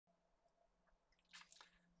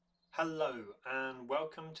Hello and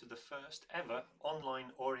welcome to the first ever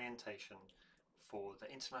online orientation for the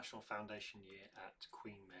International Foundation Year at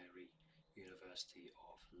Queen Mary University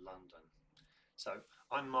of London. So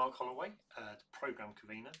I'm Mark Holloway, the programme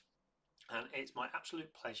convener, and it's my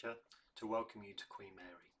absolute pleasure to welcome you to Queen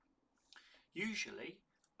Mary. Usually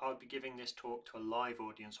I'd be giving this talk to a live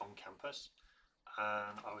audience on campus,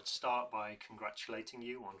 and I would start by congratulating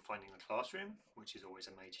you on finding the classroom, which is always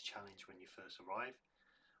a major challenge when you first arrive.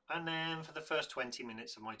 And then for the first 20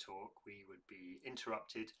 minutes of my talk, we would be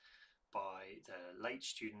interrupted by the late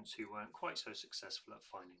students who weren't quite so successful at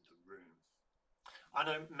finding the room. I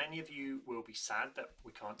know many of you will be sad that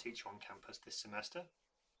we can't teach on campus this semester,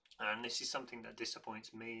 and this is something that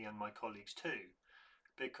disappoints me and my colleagues too,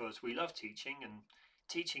 because we love teaching, and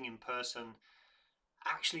teaching in person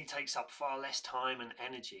actually takes up far less time and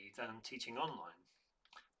energy than teaching online.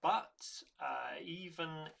 But even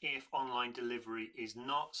if online delivery is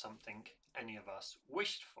not something any of us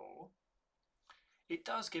wished for, it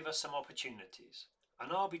does give us some opportunities.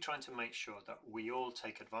 And I'll be trying to make sure that we all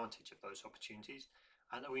take advantage of those opportunities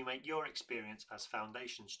and that we make your experience as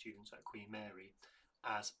foundation students at Queen Mary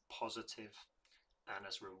as positive and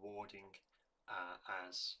as rewarding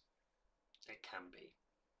as it can be.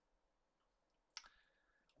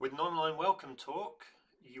 With an online welcome talk,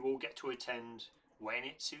 you all get to attend when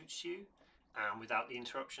it suits you and without the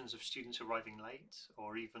interruptions of students arriving late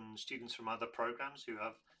or even students from other programs who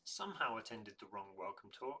have somehow attended the wrong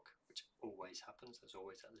welcome talk, which always happens. There's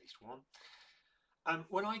always at least one.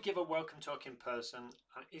 When I give a welcome talk in person,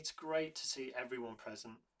 it's great to see everyone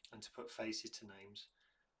present and to put faces to names,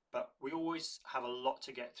 but we always have a lot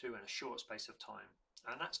to get through in a short space of time,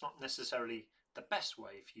 and that's not necessarily the best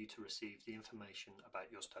way for you to receive the information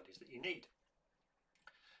about your studies that you need.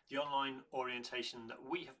 The online orientation that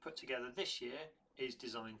we have put together this year is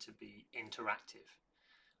designed to be interactive.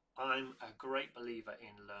 I'm a great believer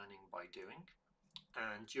in learning by doing,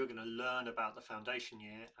 and you're going to learn about the foundation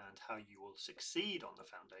year and how you will succeed on the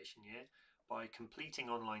foundation year by completing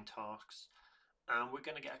online tasks, and we're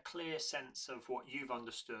going to get a clear sense of what you've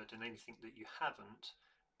understood and anything that you haven't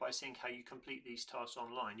by seeing how you complete these tasks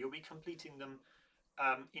online. You'll be completing them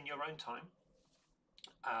in your own time,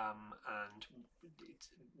 and it's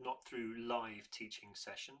not through live teaching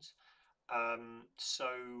sessions, so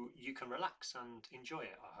you can relax and enjoy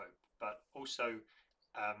it, I hope. But also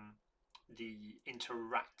the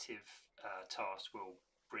interactive tasks will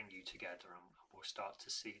bring you together and we'll start to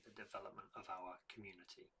see the development of our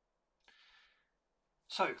community.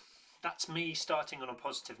 So that's me starting on a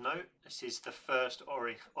positive note. This is the first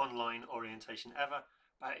online orientation ever,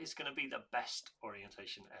 but it's going to be the best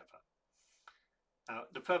orientation ever.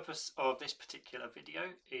 The purpose of this particular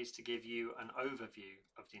video is to give you an overview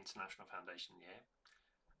of the International Foundation Year.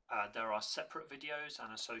 There are separate videos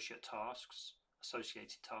and associated tasks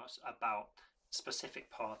about specific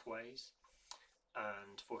pathways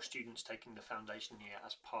and for students taking the foundation year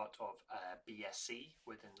as part of a BSc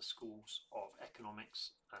within the schools of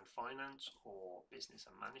Economics and Finance or Business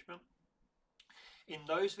and Management. In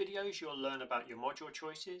those videos, you'll learn about your module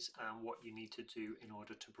choices and what you need to do in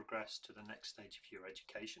order to progress to the next stage of your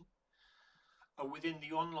education. Within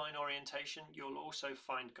the online orientation, you'll also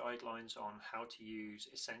find guidelines on how to use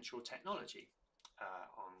essential technology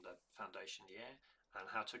on the foundation year and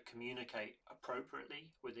how to communicate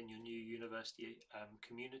appropriately within your new university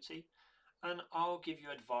community. And I'll give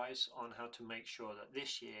you advice on how to make sure that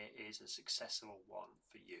this year is a successful one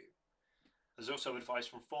for you. There's also advice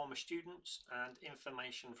from former students and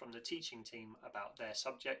information from the teaching team about their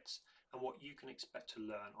subjects and what you can expect to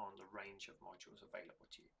learn on the range of modules available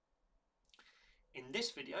to you. In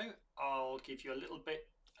this video, I'll give you a little bit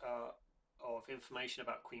of information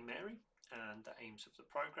about Queen Mary and the aims of the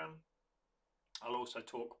programme. I'll also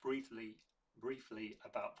talk briefly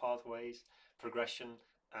about pathways, progression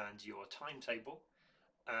and your timetable,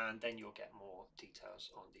 and then you'll get more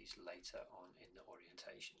details on these later on in the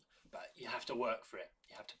orientation. But you have to work for it,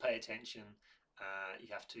 you have to pay attention, you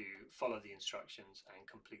have to follow the instructions and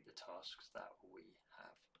complete the tasks that we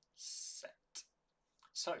have set.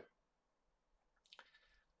 So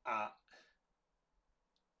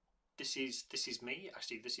this is me.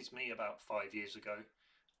 Actually, this is me about 5 years ago,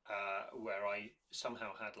 where I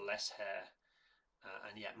somehow had less hair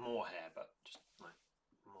and yet more hair, but just like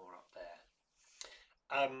more up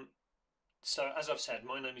there. So as I've said,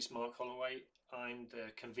 my name is Mark Holloway. I'm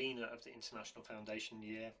the convener of the International Foundation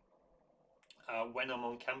Year. When I'm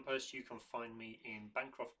on campus, you can find me in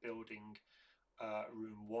Bancroft Building,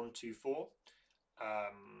 room 124.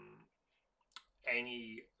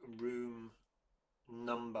 Any room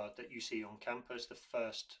number that you see on campus, the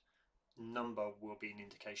first number will be an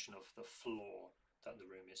indication of the floor that the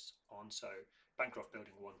room is on. So Bancroft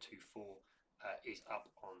Building 124 is up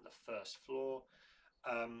on the first floor.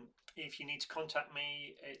 If you need to contact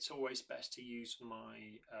me, it's always best to use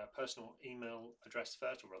my personal email address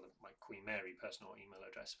first, or rather my Queen Mary personal email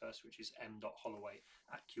address first, which is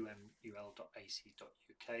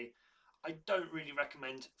m.holloway@qmul.ac.uk. I don't really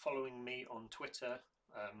recommend following me on Twitter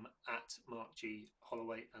at Mark G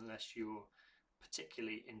Holloway unless you're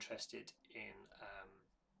particularly interested in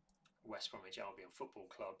West Bromwich Albion Football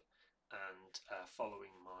Club and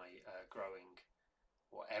following my growing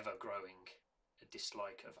or ever growing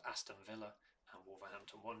dislike of Aston Villa and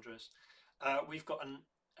Wolverhampton Wanderers. We've got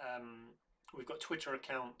Twitter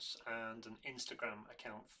accounts and an Instagram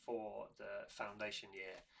account for the foundation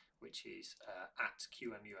year, which is at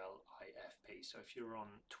QMULIFP. So if you're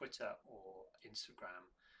on Twitter or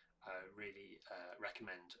Instagram, I really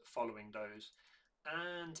recommend following those.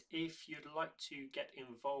 And if you'd like to get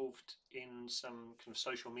involved in some kind of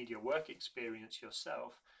social media work experience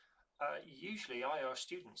yourself, usually I ask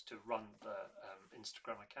students to run the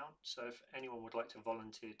Instagram account. So if anyone would like to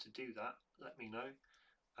volunteer to do that, let me know,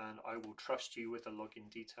 and I will trust you with the login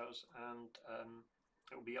details, and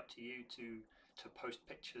it will be up to you to post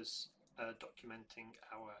pictures documenting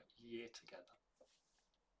our year together.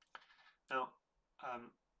 Now,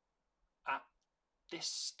 at this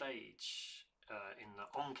stage in the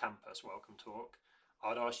on-campus welcome talk,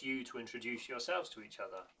 I'd ask you to introduce yourselves to each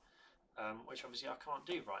other. Which obviously I can't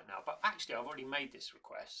do right now, but actually I've already made this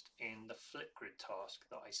request in the Flipgrid task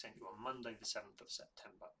that I sent you on Monday the 7th of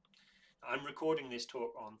September. I'm recording this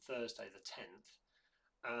talk on Thursday the 10th,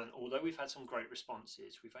 and although we've had some great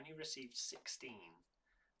responses, we've only received 16,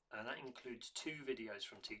 and that includes 2 videos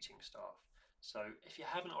from teaching staff. So if you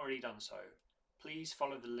haven't already done so, please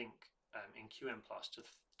follow the link in QM Plus to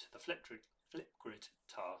the Flipgrid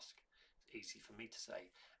task. It's easy for me to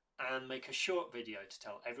say. And make a short video to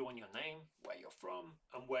tell everyone your name, where you're from,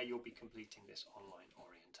 and where you'll be completing this online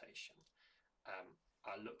orientation.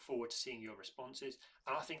 I look forward to seeing your responses,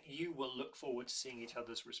 and I think you will look forward to seeing each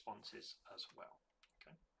other's responses as well.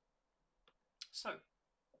 Okay. So,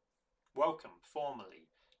 welcome formally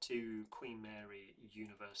to Queen Mary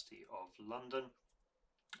University of London.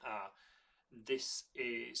 This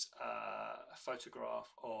is a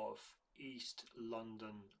photograph of East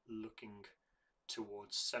London looking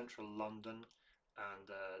towards central London, and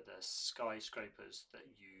the skyscrapers that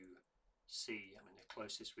you see, I mean the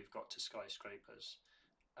closest we've got to skyscrapers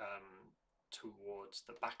towards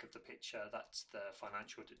the back of the picture, that's the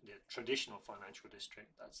traditional financial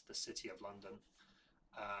district, that's the City of London.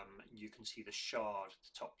 You can see the Shard,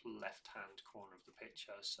 the top left hand corner of the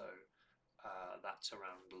picture, so that's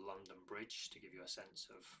around the London Bridge, to give you a sense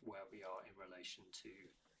of where we are in relation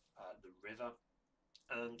to the river.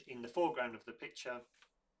 And in the foreground of the picture,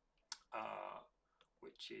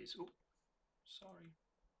 which is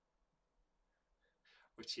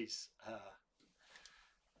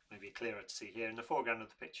maybe clearer to see here, in the foreground of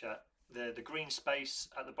the picture, the green space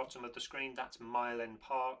at the bottom of the screen, that's Mile End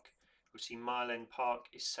Park. You'll see Mile End Park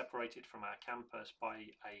is separated from our campus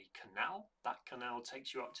by a canal. That canal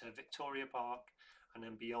takes you up to Victoria Park and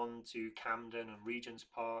then beyond to Camden and Regent's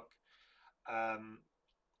Park.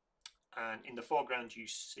 And in the foreground you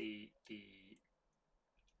see the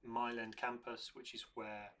Mile End campus, which is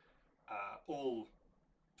where all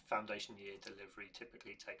foundation year delivery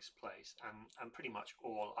typically takes place, and pretty much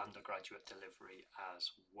all undergraduate delivery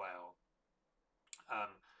as well.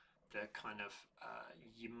 The kind of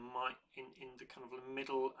you might in the kind of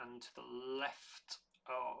middle and to the left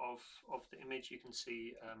of the image, you can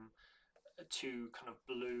see 2 kind of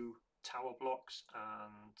blue tower blocks,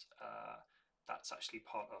 and that's actually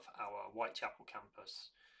part of our Whitechapel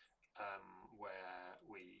campus, where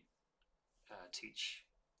we teach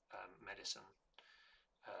medicine,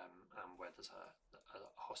 and where there's a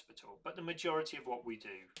hospital. But the majority of what we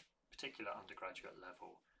do, particular undergraduate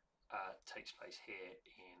level, takes place here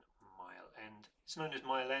in Mile End. It's known as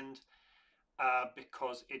Mile End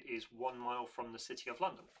because it is 1 mile from the City of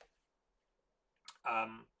London.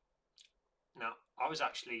 Now, I was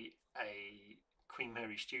actually a Queen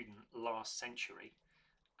Mary student last century,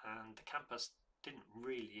 and the campus didn't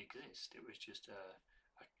really exist. It was just a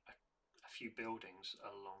few buildings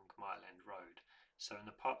along Mile End Road. So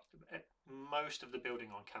in most of the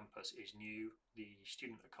building on campus is new. The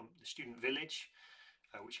student village,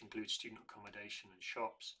 which includes student accommodation and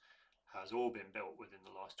shops, has all been built within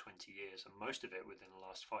the last 20 years, and most of it within the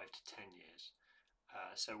last 5 to 10 years.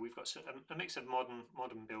 So we've got a mix of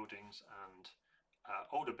modern buildings and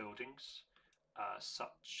older buildings,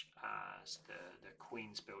 such as the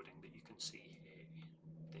Queen's building that you can see here in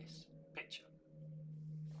this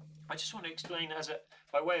I just want to explain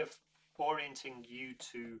by way of orienting you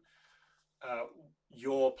to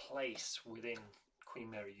your place within Queen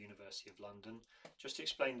Mary University of London, just to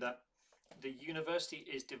explain that the university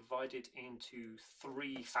is divided into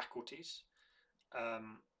 3 faculties.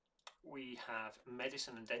 We have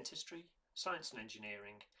medicine and dentistry, science and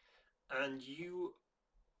engineering, and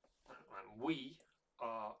we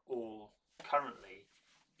are all currently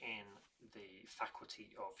in the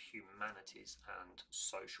Faculty of Humanities and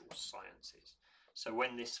Social Sciences. So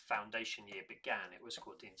when this foundation year began, it was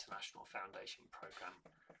called the International Foundation Programme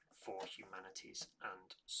for Humanities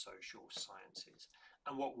and Social Sciences.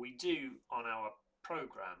 And what we do on our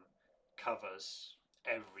programme covers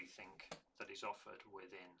everything that is offered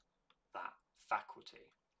within that faculty.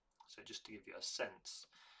 So just to give you a sense,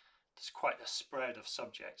 there's quite a spread of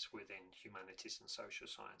subjects within humanities and social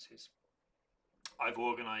sciences. I've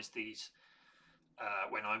organised these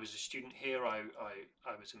when I was a student here. I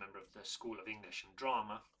was a member of the School of English and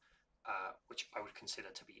Drama, which I would consider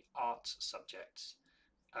to be arts subjects.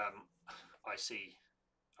 I see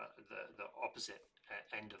the opposite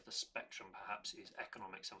end of the spectrum perhaps is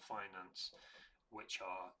economics and finance, which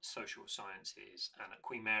are social sciences, and at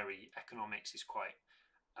Queen Mary economics is quite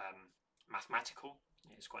mathematical.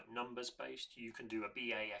 It's quite numbers based. You can do a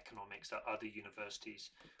BA economics at other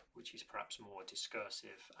universities, which is perhaps more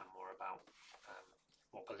discursive and more about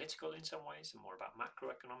more political in some ways and more about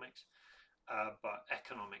macroeconomics. But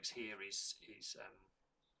economics here is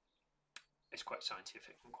quite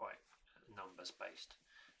scientific and quite numbers based.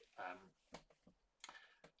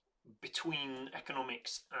 Between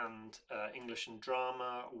economics and English and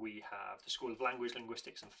drama, we have the School of Language,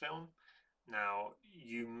 Linguistics and Film. Now,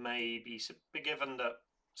 you may be given that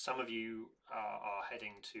some of you are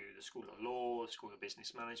heading to the School of Law, the School of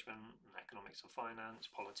Business Management, and Economics and Finance,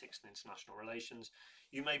 Politics and International Relations.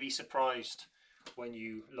 You may be surprised when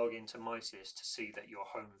you log into MySys to see that your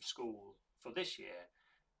home school for this year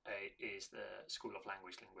is the School of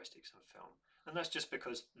Language, Linguistics and Film. And that's just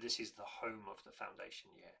because this is the home of the foundation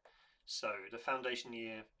year. So the foundation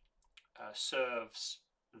year serves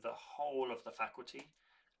the whole of the faculty,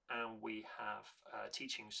 and we have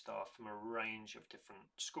teaching staff from a range of different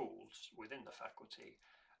schools within the faculty,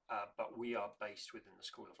 but we are based within the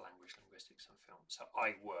School of Language, Linguistics and Film. So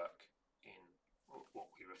I work in what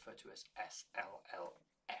we refer to as SLLF.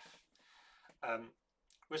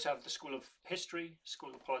 We also have the School of History,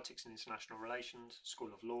 School of Politics and International Relations,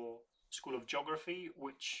 School of Law, School of Geography,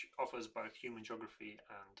 which offers both human geography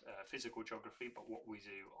and physical geography, but what we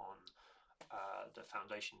do on the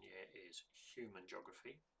foundation year is human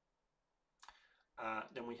geography.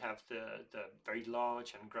 Then we have the very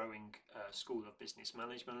large and growing School of Business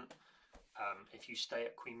Management. If you stay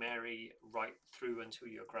at Queen Mary right through until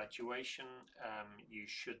your graduation, you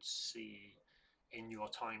should see in your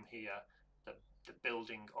time here the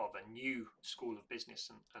building of a new School of Business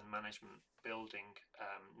and Management building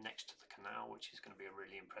next to the canal, which is going to be a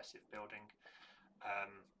really impressive building.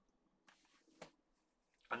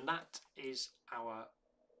 And that is our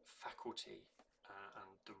faculty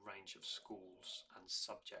and the range of schools and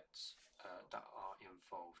subjects that are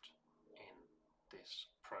involved in this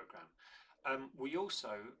programme. We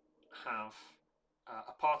also have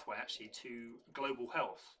a pathway actually to global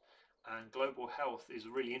health. And global health is a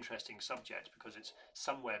really interesting subject because it's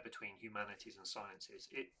somewhere between humanities and sciences.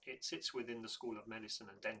 It sits within the School of Medicine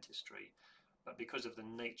and Dentistry, but because of the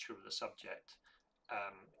nature of the subject,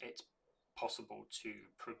 it's possible to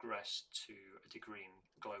progress to a degree in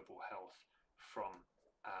global health from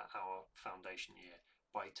our foundation year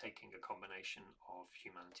by taking a combination of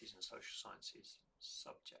humanities and social sciences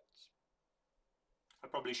subjects. I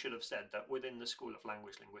probably should have said that within the School of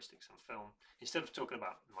Language, Linguistics and Film, instead of talking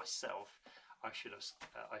about myself, I should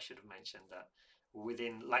have mentioned that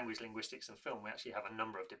within Language, Linguistics and Film, we actually have a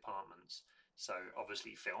number of departments. So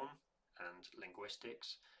obviously film and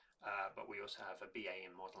linguistics, but we also have a BA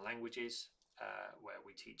in Modern Languages, where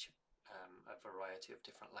we teach a variety of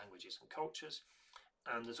different languages and cultures.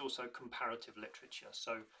 And there's also comparative literature.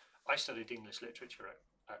 So I studied English literature at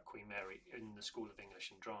Queen Mary in the School of English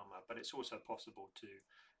and Drama, but it's also possible to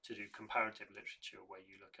do comparative literature, where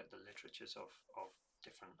you look at the literatures of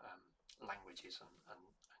different languages and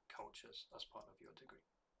cultures as part of your degree.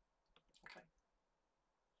 Okay.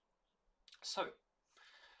 So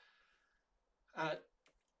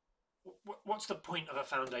what's the point of a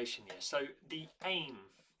foundation year? So the aim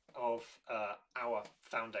of our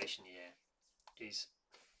foundation year is,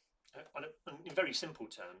 in very simple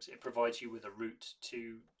terms, it provides you with a route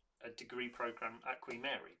to a degree programme at Queen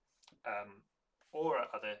Mary, or at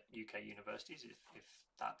other UK universities if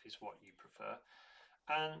that is what you prefer.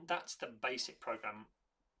 And that's the basic programme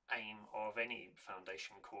aim of any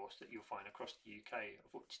foundation course that you'll find across the UK,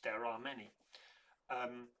 of which there are many.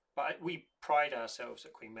 But we pride ourselves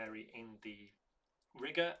at Queen Mary in the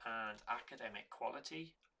rigour and academic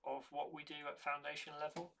quality of what we do at foundation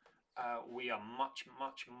level. We are much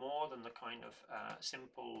more than the kind of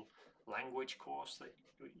simple language course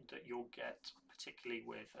that you'll get, particularly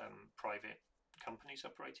with private companies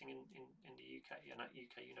operating in the UK and at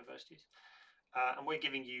UK universities. And we're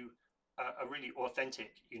giving you a really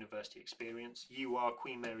authentic university experience. You are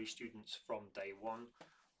Queen Mary students from day one,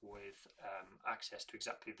 with access to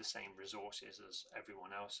exactly the same resources as everyone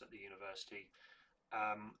else at the university,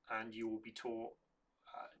 and you will be taught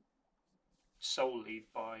solely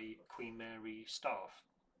by Queen Mary staff,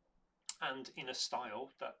 and in a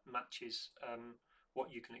style that matches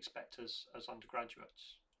what you can expect as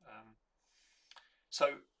undergraduates. So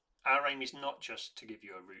our aim is not just to give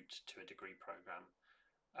you a route to a degree programme,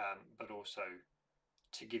 but also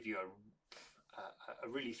to give you a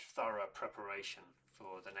really thorough preparation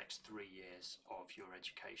for the next 3 years of your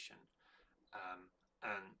education.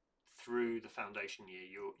 And through the foundation year,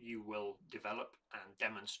 you will develop and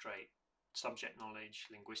demonstrate subject knowledge,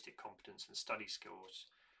 linguistic competence and study skills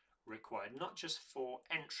required not just for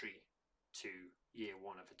entry to year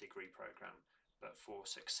one of a degree programme, but for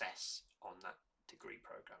success on that degree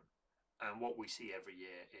programme. And what we see every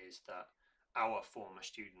year is that our former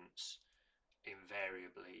students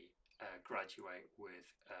invariably graduate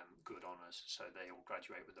with good honours, so they will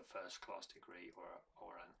graduate with a first class degree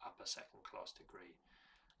or an upper second class degree.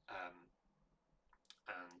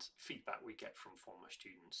 And feedback we get from former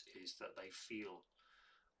students is that they feel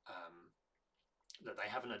that they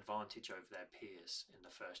have an advantage over their peers in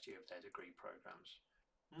the first year of their degree programs,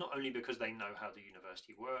 not only because they know how the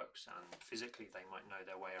university works and physically they might know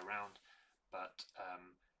their way around, but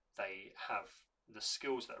they have the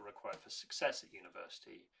skills that are required for success at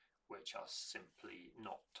university, which are simply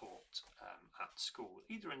not taught at school,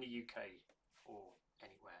 either in the UK or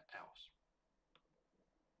anywhere else.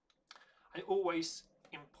 And always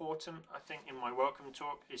important, I think, in my welcome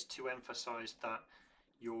talk is to emphasize that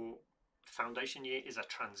your foundation year is a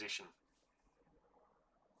transition.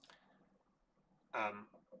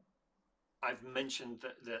 I've mentioned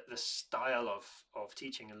that the style of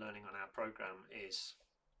teaching and learning on our program is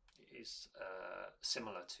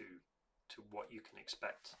similar to what you can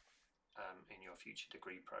expect in your future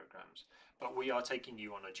degree programs, but we are taking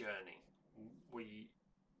you on a journey.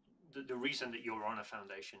 The reason that you're on a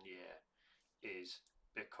foundation year is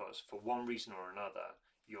because for one reason or another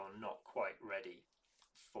you're not quite ready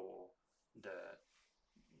for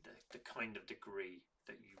the kind of degree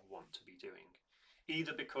that you want to be doing,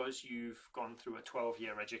 either because you've gone through a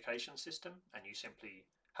 12-year education system and you simply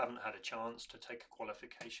haven't had a chance to take a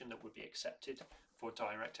qualification that would be accepted for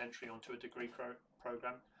direct entry onto a degree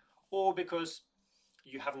program, or because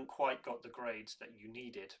you haven't quite got the grades that you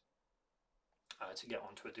needed to get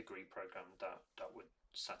onto a degree program that would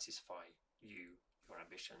satisfy you, your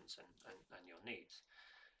ambitions and your needs.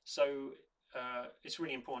 So it's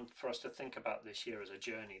really important for us to think about this year as a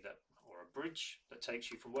journey or a bridge that takes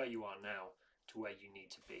you from where you are now to where you need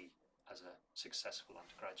to be as a successful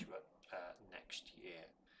undergraduate next year.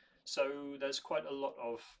 So there's quite a lot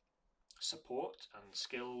of support and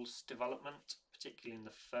skills development, particularly in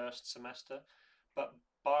the first semester, but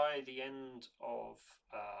by the end of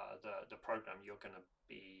the program you're going to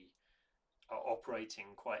be operating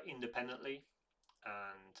quite independently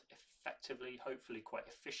and effectively, hopefully quite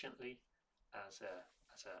efficiently, as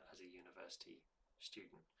a university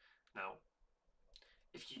student. Now,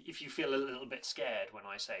 if you feel a little bit scared when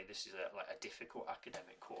I say this is like a difficult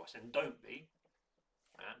academic course, then don't be,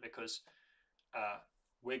 because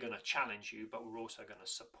we're going to challenge you, but we're also going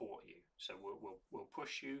to support you. So we'll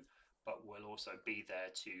push you, but we'll also be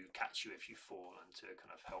there to catch you if you fall and to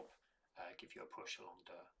kind of help give you a push along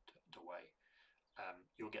the way.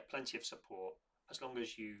 You'll get plenty of support as long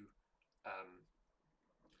as you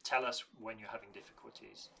tell us when you're having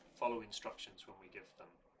difficulties, follow instructions when we give them,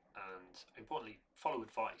 and importantly, follow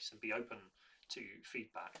advice and be open to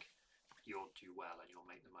feedback. You'll do well and you'll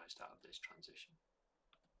make the most out of this transition.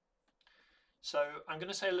 So I'm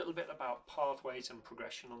going to say a little bit about pathways and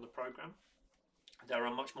progression on the program. There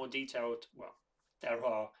are much more detailed, well, there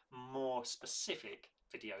are more specific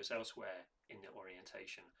videos elsewhere in the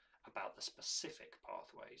orientation about the specific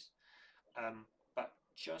pathways. But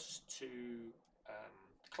just to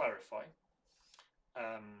clarify,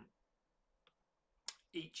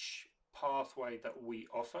 each pathway that we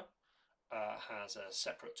offer has a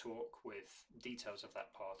separate talk with details of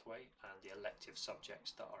that pathway and the elective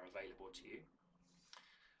subjects that are available to you.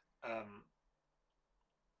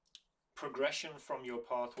 progression from your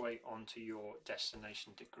pathway onto your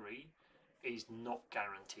destination degree is not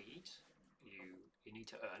guaranteed. You need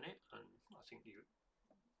to earn it, and I think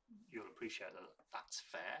you'll appreciate that that's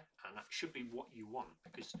fair, and that should be what you want,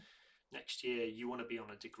 because next year you want to be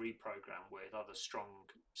on a degree program with other strong,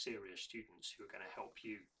 serious students who are going to help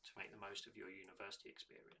you to make the most of your university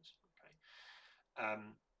experience. Okay.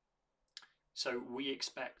 So we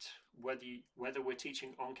expect, whether we're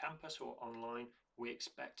teaching on campus or online, we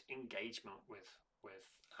expect engagement with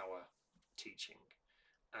our teaching,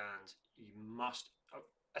 and you must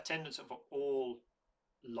attendance of all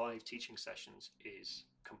live teaching sessions is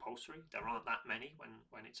compulsory. There aren't that many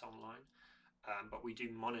when it's online, but we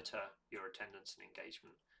do monitor your attendance and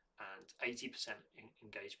engagement, and 80%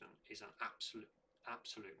 engagement is an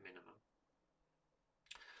absolute minimum.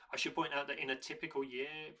 I should point out that in a typical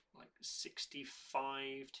year, like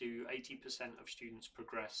 65 to 80% of students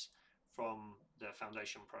progress from the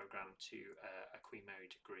foundation program to a Queen Mary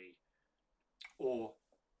degree or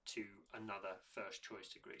to another first choice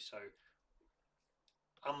degree. So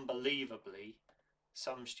unbelievably,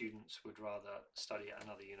 some students would rather study at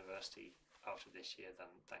another university after this year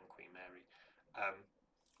than Queen Mary.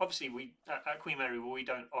 Obviously, at Queen Mary, we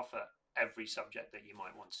don't offer every subject that you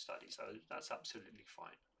might want to study, so that's absolutely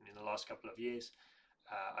fine. And in the last couple of years,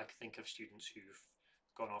 I can think of students who've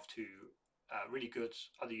gone off to really good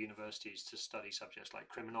other universities to study subjects like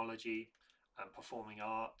criminology, performing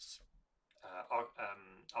arts,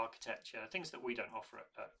 architecture, things that we don't offer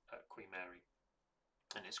at Queen Mary.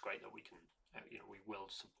 And it's great that we can, we will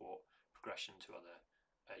support progression to other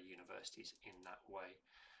universities in that way.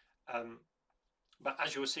 But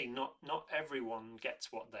as you'll see, not everyone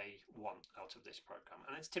gets what they want out of this program,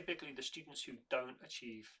 and it's typically the students who don't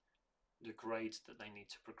achieve the grades that they need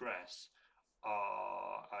to progress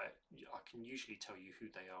are, I can usually tell you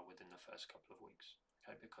who they are within the first couple of weeks,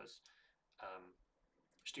 okay? Because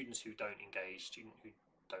students who don't engage, students who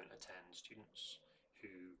don't attend, students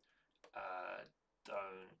who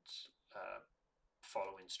don't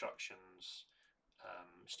follow instructions,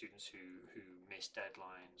 students who miss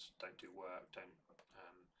deadlines, don't do work, don't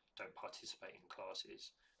participate in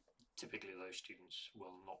classes, typically those students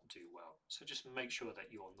will not do well. So just make sure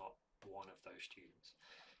that you're not one of those students.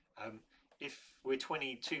 If we're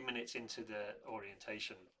 22 minutes into the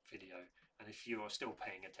orientation video, and if you're still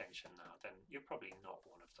paying attention now, then you're probably not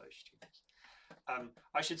one of those students.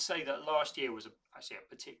 I should say that last year was actually a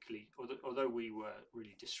particularly, although we were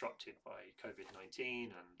really disrupted by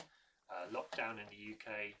COVID-19 and lockdown in the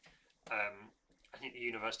UK, I think the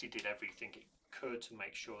university did everything it could to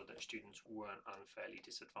make sure that students weren't unfairly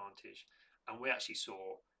disadvantaged, and we actually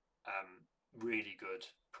saw really good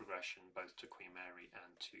progression both to Queen Mary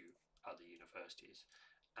and to other universities.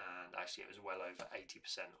 And actually it was well over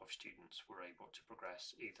 80% of students were able to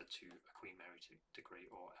progress either to a Queen Mary degree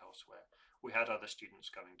or elsewhere. We had other students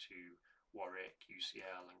going to Warwick,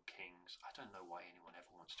 UCL and King's. I don't know why anyone ever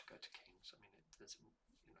wants to go to King's. I mean,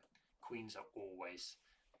 Queens are always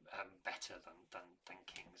better than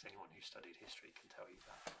King's. Anyone who studied history can tell you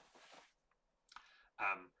that.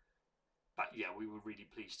 But yeah, we were really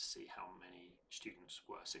pleased to see how many students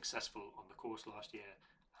were successful on the course last year,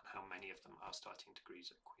 and how many of them are starting degrees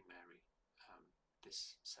at Queen Mary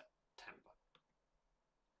this September.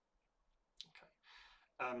 Okay.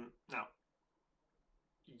 Now,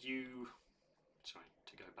 sorry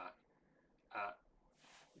to go back.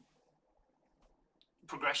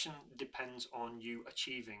 Progression depends on you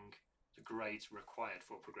achieving the grades required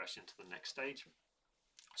for progression to the next stage.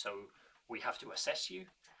 So we have to assess you.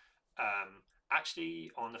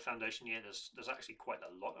 Actually, on the foundation year, there's actually quite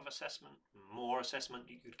a lot of assessment, more assessment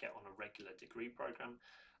you could get on a regular degree program.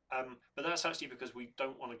 But that's actually because we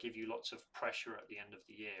don't want to give you lots of pressure at the end of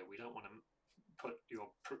the year. We don't want to put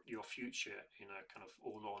your future in a kind of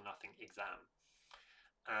all or nothing exam.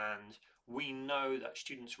 And we know that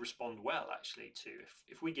students respond well actually to,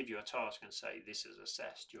 if we give you a task and say this is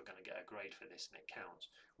assessed, you're going to get a grade for this and it counts,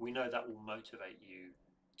 we know that will motivate you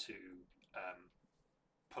to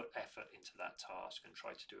put effort into that task and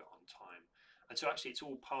try to do it on time. And so actually it's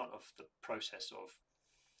all part of the process of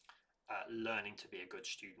learning to be a good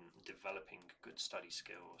student, developing good study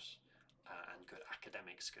skills and good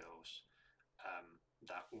academic skills,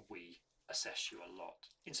 that we assess you a lot.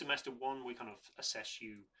 In semester one, we kind of assess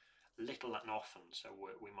you little and often, so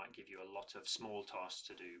we might give you a lot of small tasks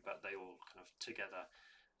to do, but they all kind of together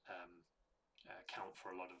count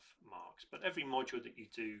for a lot of marks. But every module that you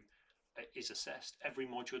do is assessed. Every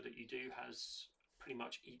module that you do has pretty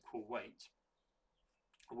much equal weight.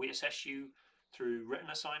 We assess you through written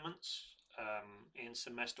assignments. In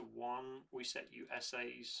semester one, we set you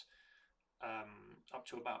essays up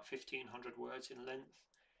to about 1,500 words in length.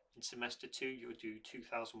 In semester 2, you'll do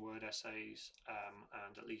 2,000 word essays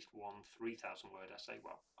and at least one 3,000 word essay.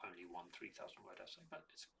 Well, only one 3,000 word essay, but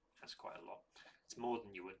that's quite a lot. It's more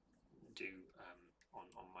than you would do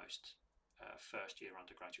on most first year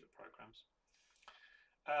undergraduate programs.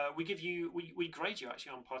 We grade you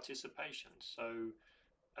actually on participation. So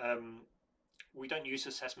we don't use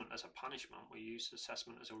assessment as a punishment. We use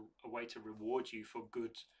assessment as a way to reward you for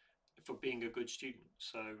being a good student.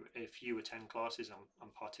 So if you attend classes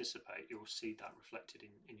and participate, you'll see that reflected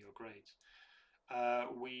in your grades.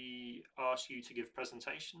 We ask you to give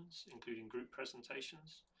presentations, including group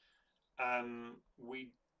presentations. We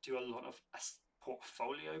do a lot of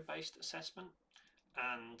portfolio-based assessment,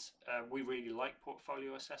 and we really like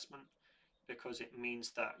portfolio assessment because it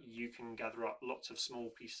means that you can gather up lots of small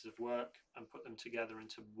pieces of work and put them together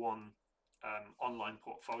into one online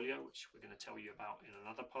portfolio, which we're going to tell you about in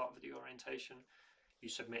another part of the orientation. You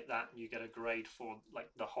submit that and you get a grade for like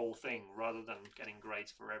the whole thing rather than getting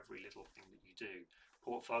grades for every little thing that you do.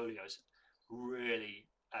 Portfolios really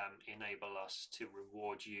enable us to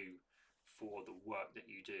reward you for the work that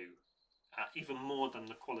you do, even more than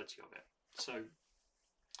the quality of it. So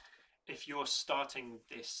if you're starting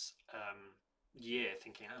this year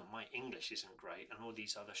thinking, oh, my English isn't great and all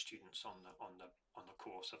these other students on the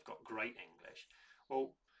course have got great English,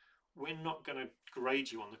 well, we're not going to grade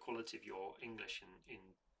you on the quality of your English in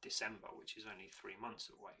December, which is only 3 months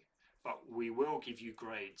away, but we will give you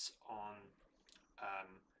grades on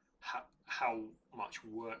how much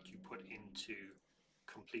work you put into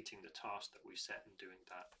completing the task that we set and doing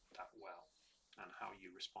that well, and how you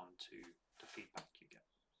respond to the feedback you get.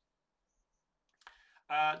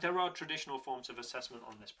 There are traditional forms of assessment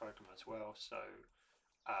on this program as well. So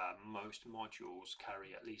most modules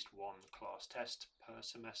carry at least one class test per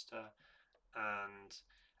semester,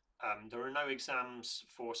 and there are no exams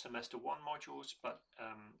for semester 1 modules, but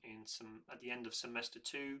at the end of semester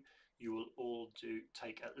 2, you will all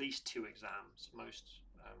take at least 2 exams. Most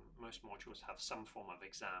modules have some form of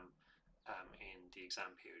exam in the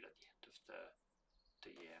exam period at the end of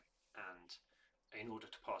the year, and in order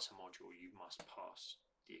to pass a module, you must pass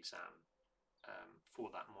the exam for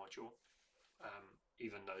that module,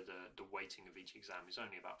 even though the weighting of each exam is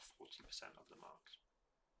only about 40% of the marks.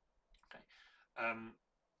 Okay.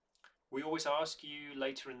 We always ask you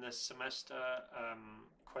later in the semester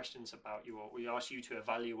questions about we ask you to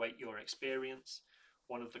evaluate your experience.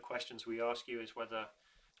 One of the questions we ask you is whether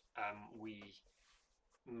we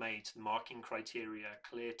made marking criteria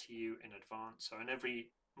clear to you in advance. So in every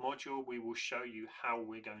module, we will show you how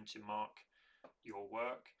we're going to mark your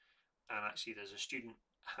work, and actually there's a student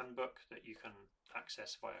handbook that you can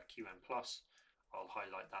access via QM+. I'll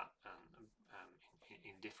highlight that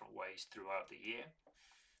in different ways throughout the year.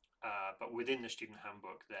 But within the student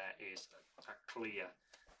handbook, there is a clear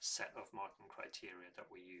set of marking criteria that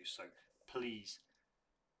we use. So please,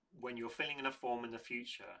 when you're filling in a form in the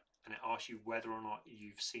future and it asks you whether or not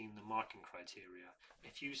you've seen the marking criteria,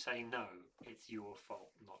 if you say no, it's your fault,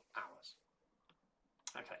 not ours.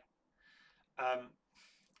 Okay. I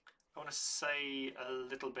want to say a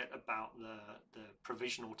little bit about the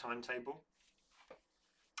provisional timetable.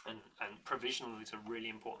 And provisional is a really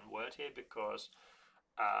important word here because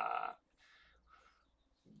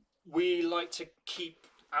we like to keep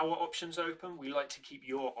our options open. We like to keep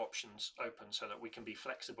your options open so that we can be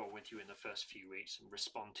flexible with you in the first few weeks and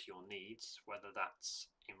respond to your needs, whether that's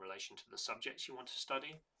in relation to the subjects you want to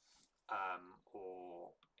study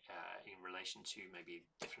or in relation to maybe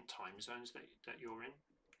different time zones that you're in.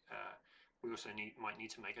 We also might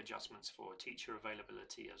need to make adjustments for teacher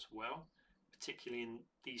availability as well, particularly in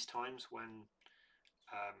these times when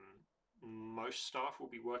most staff will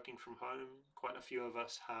be working from home. Quite a few of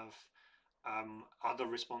us have other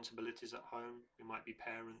responsibilities at home. We might be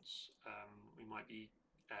parents, we might be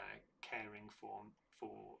caring for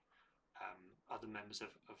other members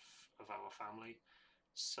of our family.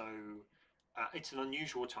 So it's an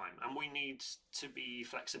unusual time, and we need to be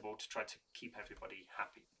flexible to try to keep everybody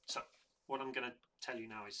happy. So what I'm going to tell you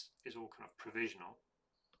now is all kind of provisional,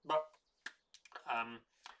 but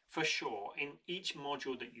for sure, in each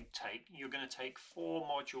module that you take, you're going to take 4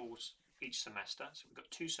 modules each semester. So we've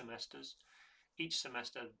got 2 semesters. Each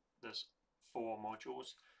semester there's 4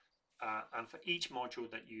 modules, and for each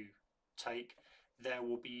module that you take, there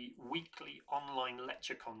will be weekly online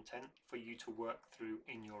lecture content for you to work through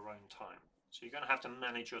in your own time. So you're going to have to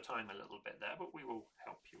manage your time a little bit there, but we will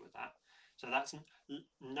help you with that. So that's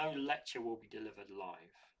no lecture will be delivered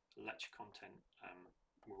live. The lecture content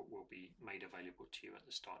will be made available to you at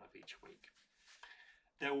the start of each week.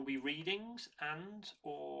 There will be readings and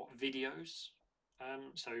or videos.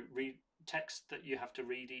 So read text that you have to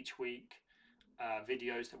read each week,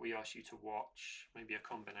 videos that we ask you to watch, maybe a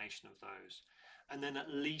combination of those. And then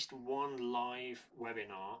at least one live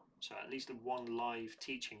webinar, so at least one live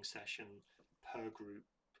teaching session per group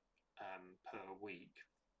per week.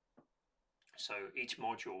 So each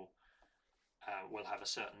module will have a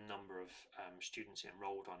certain number of students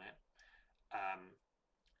enrolled on it.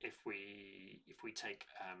 If we take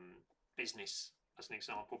business as an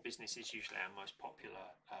example, business is usually our most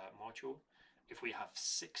popular module. If we have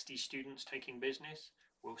 60 students taking business,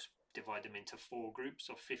 we'll divide them into 4 groups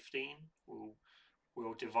of 15.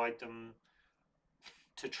 We'll divide them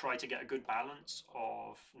to try to get a good balance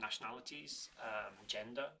of nationalities,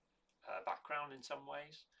 gender, background in some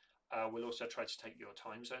ways. We'll also try to take your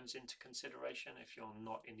time zones into consideration if you're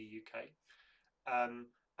not in the UK.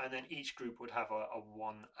 And then each group would have a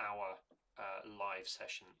 1 hour live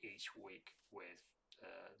session each week with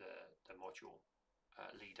the module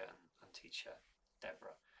leader and teacher,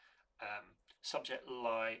 Deborah. Subject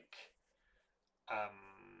like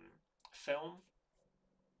film,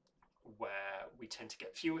 where we tend to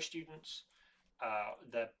get fewer students.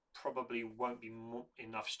 There probably won't be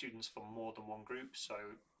enough students for more than one group, so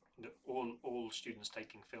all students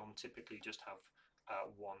taking film typically just have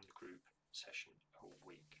 1 group session a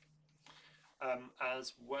week.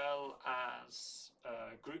 As well as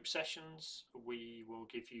group sessions, we will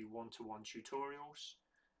give you one-to-one tutorials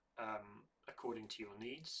according to your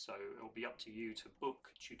needs. So it'll be up to you to book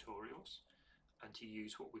tutorials and to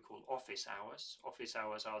use what we call office hours. Office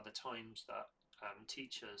hours are the times that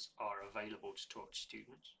teachers are available to talk to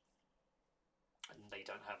students, and they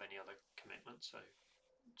don't have any other commitments. So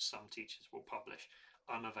some teachers will publish,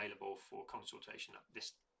 "I'm available for consultation at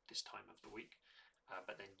this time of the week,"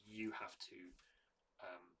 but then you have to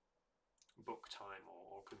book time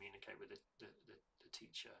or communicate with the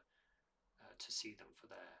teacher to see them for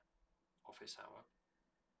their office hour.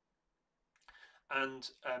 And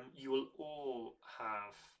you will all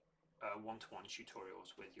have one-to-one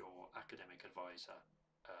tutorials with your academic advisor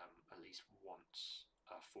at least once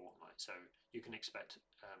a fortnight. So you can expect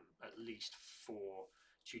at least 4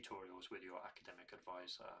 tutorials with your academic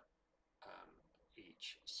advisor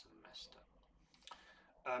each semester.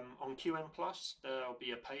 On QM Plus, there'll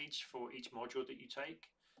be a page for each module that you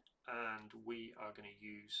take, and we are going to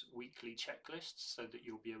use weekly checklists so that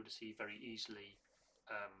you'll be able to see very easily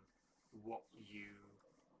what you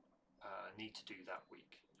need to do that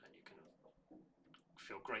week, and you can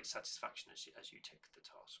feel great satisfaction as you tick the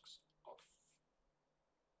tasks off.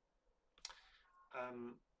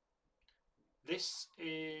 This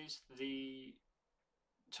is the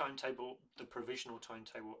timetable, the provisional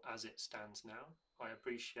timetable as it stands now. I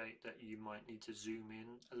appreciate that you might need to zoom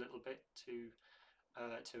in a little bit to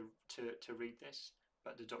read this,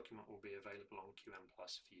 but the document will be available on QM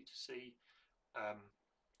Plus for you to see.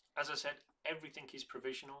 As I said, everything is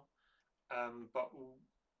provisional, but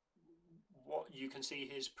what you can see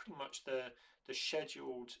here is pretty much the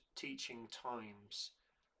scheduled teaching times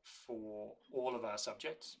for all of our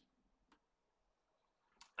subjects,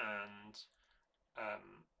 and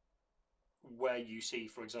where you see,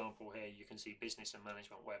 for example, here you can see business and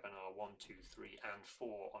management webinar 1, 2, 3 and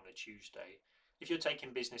 4 on a Tuesday. If you're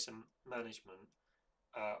taking business and management,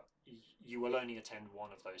 you will only attend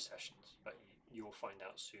one of those sessions, but you will find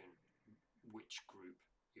out soon which group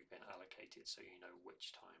you've been allocated, so you know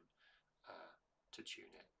which time to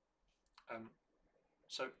tune in.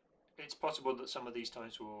 So it's possible that some of these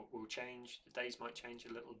times will change. The days might change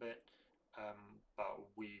a little bit,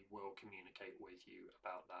 but we will communicate with you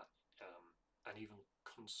about that and even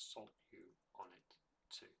consult you on it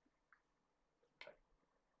too. Okay.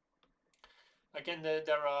 Again,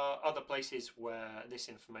 there are other places where this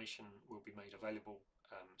information will be made available,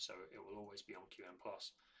 so it will always be on QM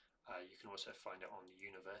Plus. You can also find it on the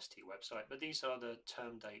university website, but these are the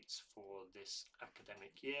term dates for this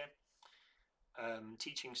academic year.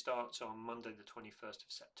 Teaching starts on Monday the 21st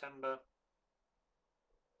of September,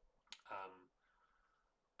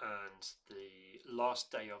 and the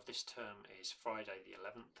last day of this term is Friday the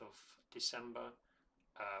 11th of December.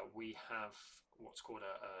 We have what's called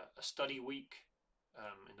a study week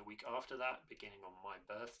in the week after that, beginning on my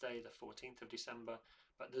birthday, the 14th of December,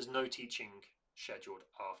 but there's no teaching scheduled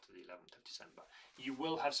after the 11th of December. You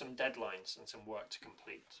will have some deadlines and some work to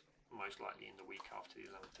complete, most likely in the week after the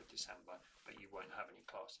 11th of December, but you won't have any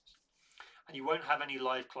classes. And you won't have any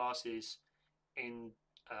live classes in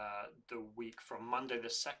the week from Monday the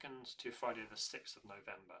 2nd to Friday the 6th of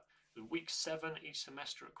November. The week 7 each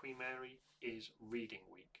semester at Queen Mary is reading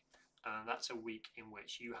week, and that's a week in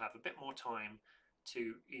which you have a bit more time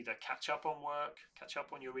to either catch up on work, catch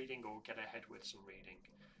up on your reading, or get ahead with some reading.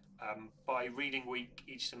 By reading week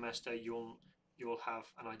each semester, you'll have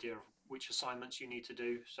an idea of which assignments you need to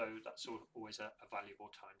do, so that's always a valuable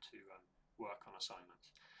time to work on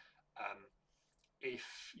assignments.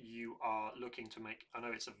 If you are looking to make, I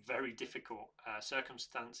know it's a very difficult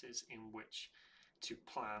circumstances in which to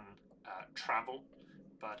plan travel,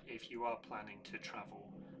 but if you are planning to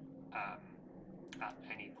travel at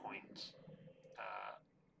any point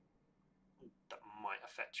that might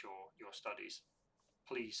affect your studies,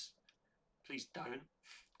 please don't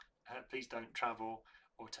please don't travel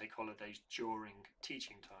or take holidays during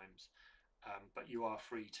teaching times, but you are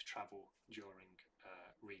free to travel during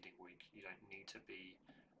reading week. You don't need to be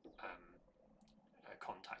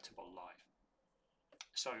contactable live.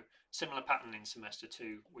 So similar pattern in semester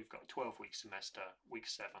 2. We've got a 12-week semester. Week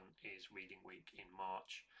 7 is reading week in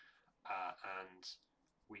March, and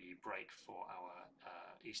we break for our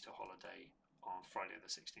Easter holiday on Friday the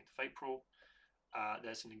 16th of April.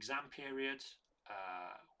 There's an exam period,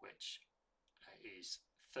 which is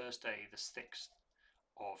Thursday the 6th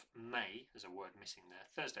of May. There's a word missing there.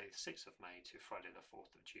 Thursday the 6th of May to Friday the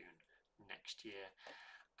 4th of June next year.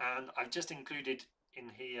 And I've just included in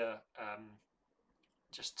here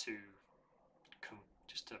just to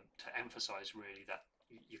emphasize really that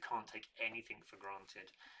you can't take anything for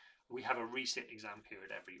granted. We have a resit exam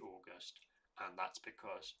period every August, and that's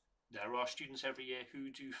because there are students every year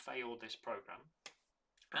who do fail this program,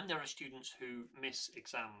 and there are students who miss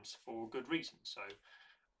exams for good reasons. So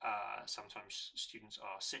sometimes students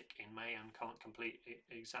are sick in May and can't complete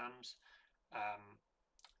exams,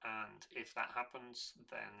 and if that happens,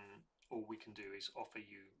 then all we can do is offer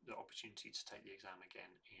you the opportunity to take the exam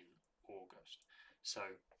again in August. So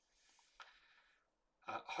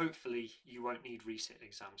hopefully you won't need resit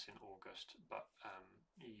exams in August, but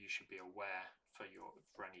you should be aware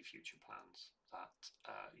for any future plans that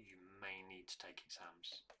you may need to take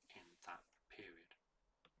exams in that period.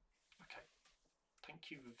 Okay,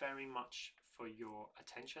 thank you very much for your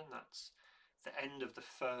attention. That's the end of the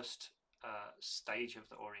first stage of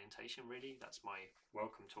the orientation, really. That's my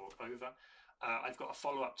welcome talk over. I've got a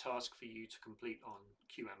follow-up task for you to complete on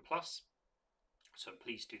QM+, so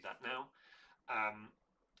please do that now.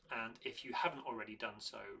 And if you haven't already done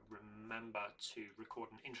so, remember to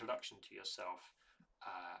record an introduction to yourself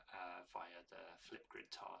via the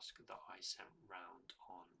Flipgrid task that I sent round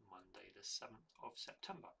on Monday the 7th of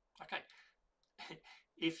September. Okay,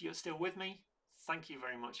 if you're still with me, thank you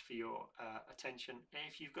very much for your attention.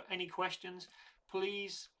 If you've got any questions,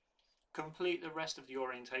 please complete the rest of the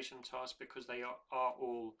orientation task, because they are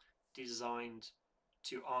all designed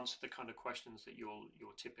to answer the kind of questions that you'll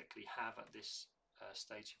typically have at this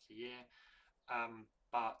stage of the year.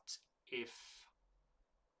 But if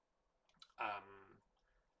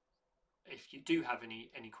you do have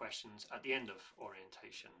any questions at the end of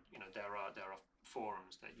orientation, there are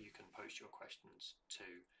forums that you can post your questions to,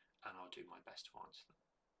 and I'll do my best to answer them.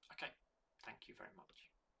 Okay, thank you very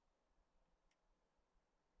much.